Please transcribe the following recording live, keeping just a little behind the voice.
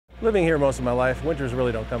Living here most of my life, winters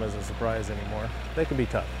really don't come as a surprise anymore. They can be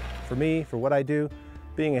tough. For me, for what I do,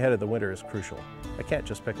 being ahead of the winter is crucial. I can't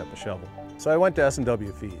just pick up a shovel. So I went to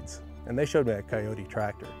S&W Feeds, and they showed me a Coyote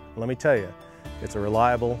tractor. And let me tell you, it's a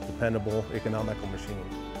reliable, dependable, economical machine.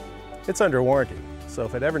 It's under warranty, so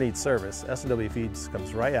if it ever needs service, S&W Feeds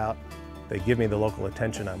comes right out. They give me the local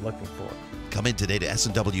attention I'm looking for. Come in today to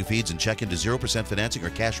S&W Feeds and check into 0% financing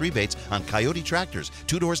or cash rebates on Coyote tractors,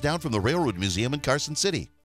 2 doors down from the Railroad Museum in Carson City.